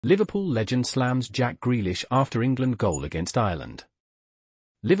Liverpool legend slams Jack Grealish after England goal against Ireland.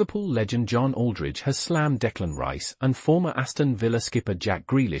 Liverpool legend John Aldridge has slammed Declan Rice and former Aston Villa skipper Jack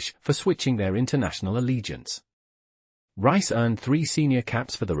Grealish for switching their international allegiance. Rice earned 3 senior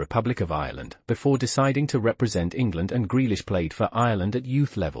caps for the Republic of Ireland before deciding to represent England, and Grealish played for Ireland at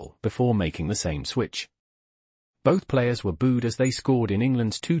youth level before making the same switch. Both players were booed as they scored in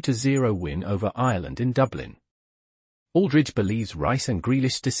England's 2-0 win over Ireland in Dublin. Aldridge believes Rice and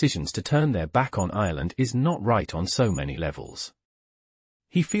Grealish's decisions to turn their back on Ireland is not right on so many levels.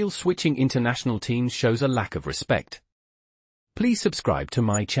 He feels switching international teams shows a lack of respect. Please subscribe to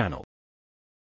my channel.